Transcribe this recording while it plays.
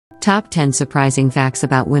Top 10 Surprising Facts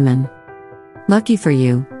About Women. Lucky for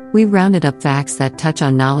you, we rounded up facts that touch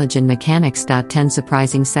on knowledge and mechanics. 10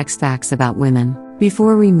 Surprising Sex Facts About Women.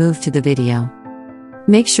 Before we move to the video,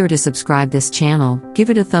 make sure to subscribe this channel,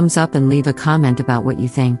 give it a thumbs up and leave a comment about what you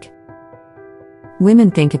think.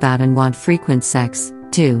 Women think about and want frequent sex,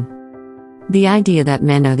 too. The idea that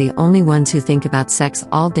men are the only ones who think about sex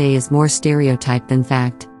all day is more stereotype than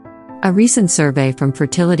fact. A recent survey from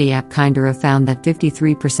fertility app Kindera found that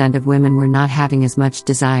 53% of women were not having as much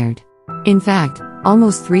desired. In fact,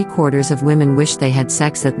 almost 3/4 of women wish they had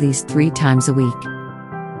sex at least 3 times a week.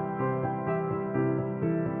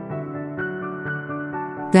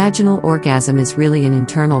 Vaginal orgasm is really an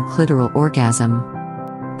internal clitoral orgasm.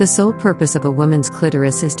 The sole purpose of a woman's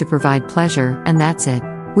clitoris is to provide pleasure, and that's it,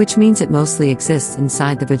 which means it mostly exists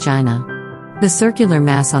inside the vagina. The circular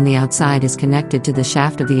mass on the outside is connected to the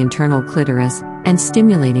shaft of the internal clitoris, and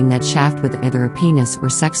stimulating that shaft with either a penis or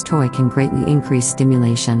sex toy can greatly increase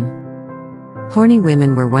stimulation. Horny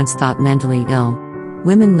women were once thought mentally ill.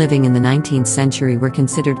 Women living in the 19th century were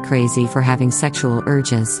considered crazy for having sexual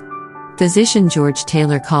urges. Physician George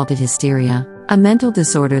Taylor called it hysteria, a mental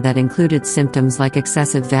disorder that included symptoms like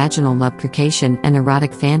excessive vaginal lubrication and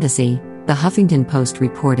erotic fantasy, the Huffington Post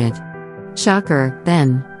reported. Shocker,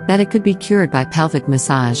 then, that it could be cured by pelvic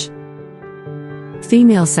massage.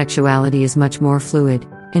 Female sexuality is much more fluid.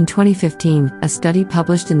 In 2015, a study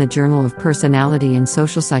published in the Journal of Personality and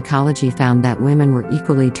Social Psychology found that women were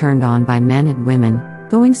equally turned on by men and women,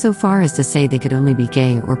 going so far as to say they could only be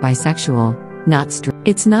gay or bisexual, not straight.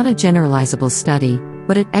 It's not a generalizable study,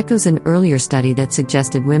 but it echoes an earlier study that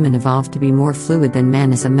suggested women evolved to be more fluid than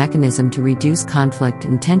men as a mechanism to reduce conflict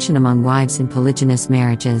and tension among wives in polygynous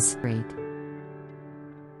marriages.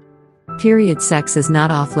 Period sex is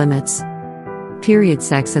not off limits. Period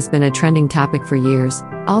sex has been a trending topic for years.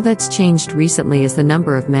 All that's changed recently is the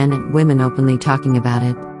number of men and women openly talking about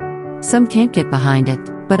it. Some can't get behind it,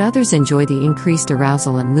 but others enjoy the increased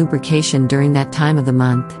arousal and lubrication during that time of the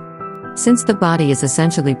month. Since the body is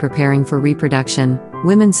essentially preparing for reproduction,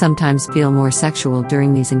 women sometimes feel more sexual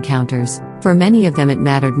during these encounters. For many of them, it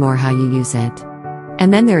mattered more how you use it.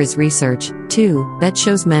 And then there is research, too, that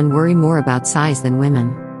shows men worry more about size than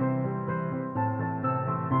women.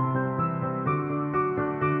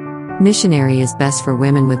 Missionary is best for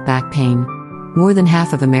women with back pain. More than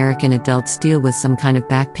half of American adults deal with some kind of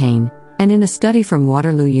back pain, and in a study from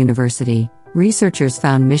Waterloo University, researchers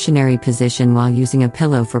found missionary position while using a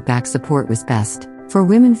pillow for back support was best. For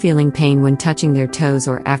women feeling pain when touching their toes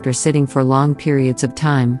or after sitting for long periods of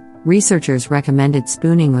time, researchers recommended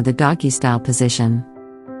spooning or the doggy-style position.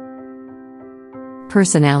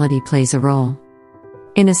 Personality plays a role.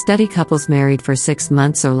 In a study couples married for 6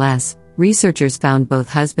 months or less, researchers found both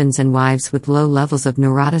husbands and wives with low levels of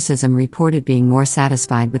neuroticism reported being more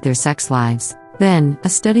satisfied with their sex lives. Then, a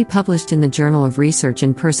study published in the Journal of Research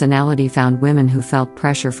in Personality found women who felt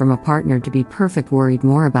pressure from a partner to be perfect worried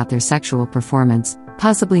more about their sexual performance,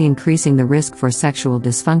 possibly increasing the risk for sexual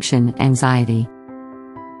dysfunction and anxiety.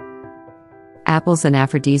 Apples an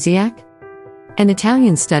aphrodisiac? An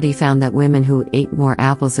Italian study found that women who ate more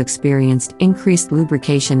apples experienced increased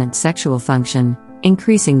lubrication and sexual function,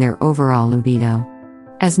 increasing their overall libido.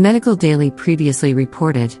 As Medical Daily previously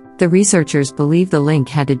reported, the researchers believe the link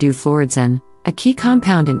had to do floridin, a key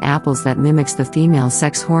compound in apples that mimics the female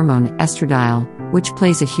sex hormone estradiol, which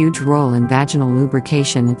plays a huge role in vaginal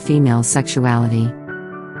lubrication and female sexuality.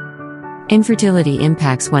 Infertility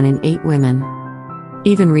impacts 1 in 8 women.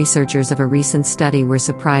 Even researchers of a recent study were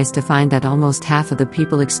surprised to find that almost half of the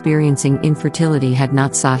people experiencing infertility had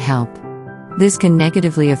not sought help. This can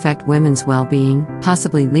negatively affect women's well-being,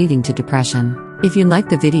 possibly leading to depression. If you liked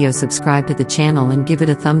the video, subscribe to the channel and give it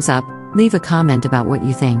a thumbs up, leave a comment about what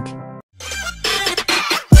you think.